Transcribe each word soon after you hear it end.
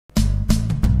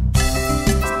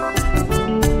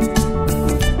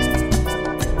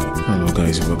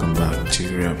guys, welcome back to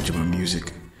RayApp to my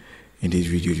music. In this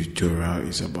video tutorial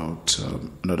is about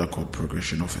another chord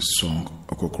progression of a song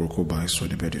Okokroko by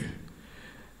Sonnie Badu.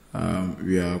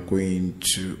 We are going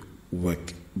to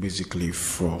work basically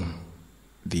from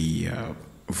the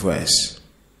verse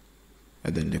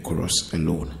and then the chorus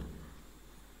alone,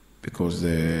 because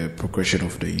the progression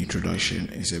of the introduction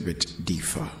is a bit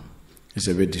different. It's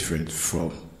a bit different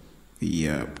from the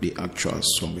actual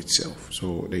song itself.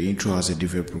 So the intro has a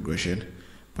different progression,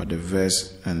 but the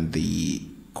verse and the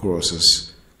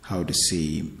choruses have the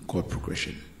same chord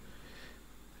progression.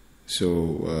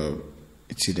 So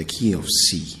it's in the key of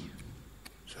C.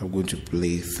 So I'm going to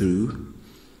play through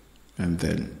and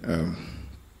then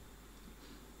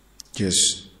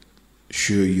just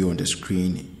show you on the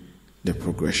screen the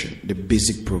progression, the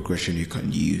basic progression you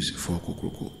can use for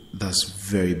Okokroko. That's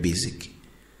very basic.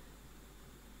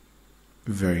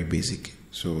 Very basic.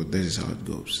 So this is how it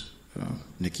goes. In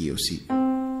the key of C.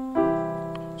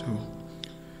 So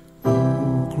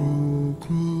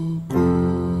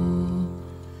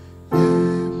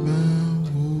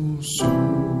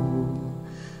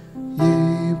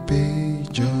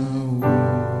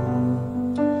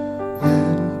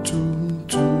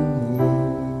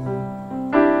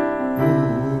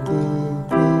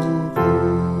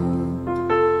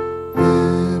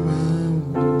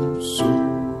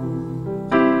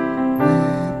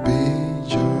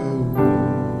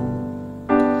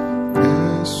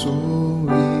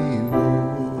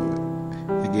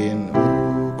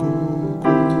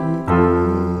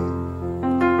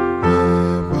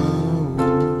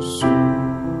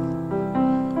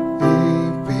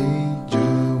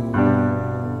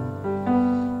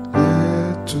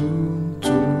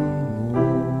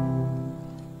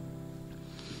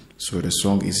So the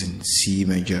song is in C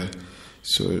major.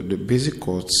 So the basic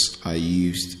chords I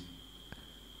used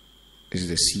is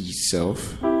the C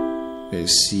itself, the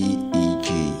C, E,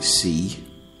 G, C,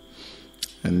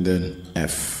 and then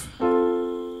F.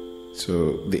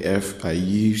 So the F I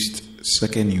used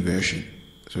second inversion,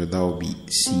 so that will be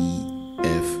C,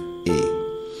 F, A.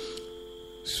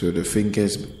 So the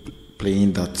fingers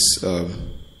playing that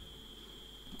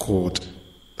chord,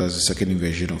 that's the second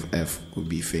inversion of F, would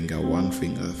be finger 1,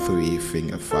 finger 3,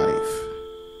 finger 5.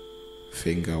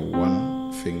 Finger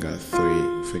 1, finger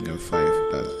 3, finger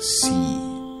 5. That's C,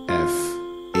 F,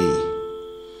 A.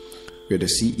 With the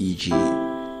C, E, G,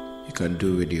 you can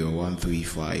do with your 1, 3,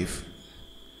 5.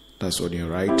 That's on your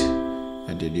right.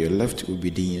 And then your left will be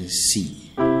doing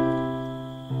C.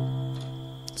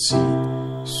 C.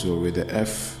 So with the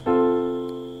F,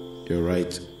 your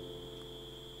right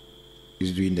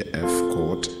is doing the F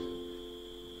chord.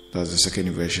 That's the second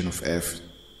inversion of F,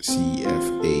 C, F,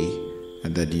 A,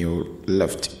 and then your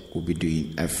left will be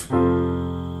doing F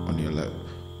on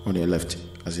your left,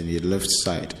 as in your left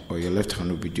side, or your left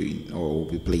hand will be doing, or will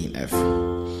be playing F.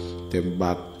 Then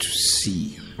back to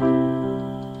C.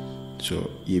 So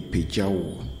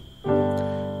Yepejawo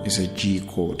is a G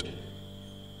chord.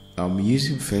 I'm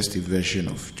using first inversion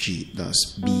of G,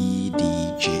 that's B,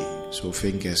 D, J. So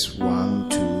fingers 1,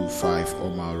 2, 5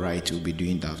 on my right will be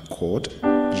doing that chord, G,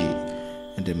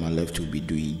 and then my left will be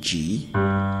doing G,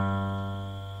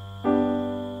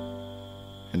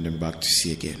 and then back to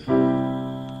C again.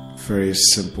 Very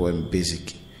simple and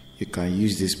basic. You can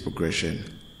use this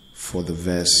progression for the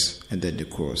verse and then the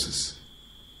choruses.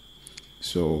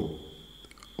 So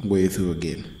I'm going through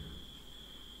again.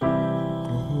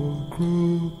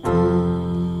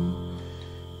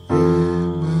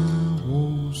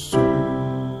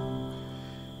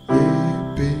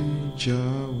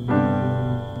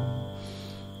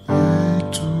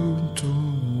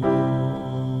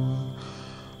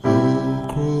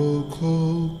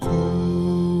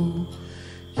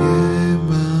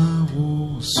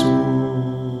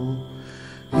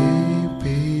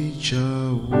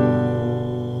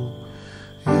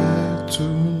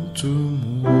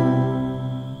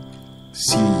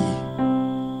 C,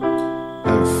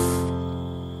 F,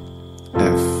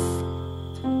 F,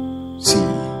 C,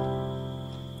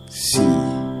 C,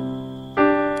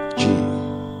 G,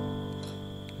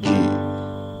 G,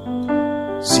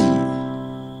 C,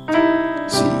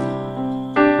 C,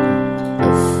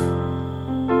 F,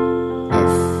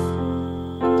 F,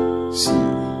 C,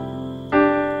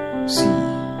 C,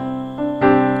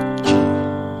 G,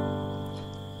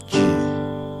 G,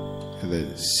 and then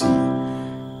C.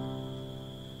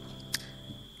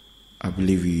 I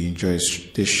believe you enjoyed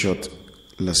this short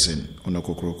lesson on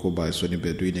Okokroko by Sonnie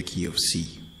Badu in the key of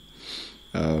C.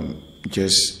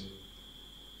 Just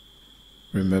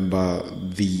remember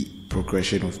the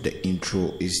progression of the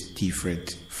intro is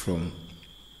different from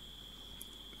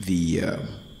the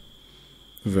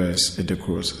verse and the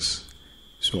choruses.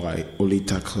 So I only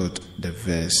tackled the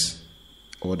verse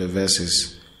or the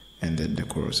verses and then the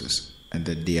choruses, and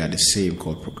then they are the same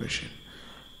chord progression.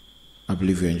 I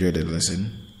believe you enjoyed the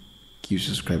lesson. Keep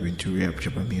subscribing to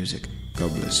RayApp Music.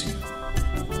 God bless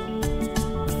you.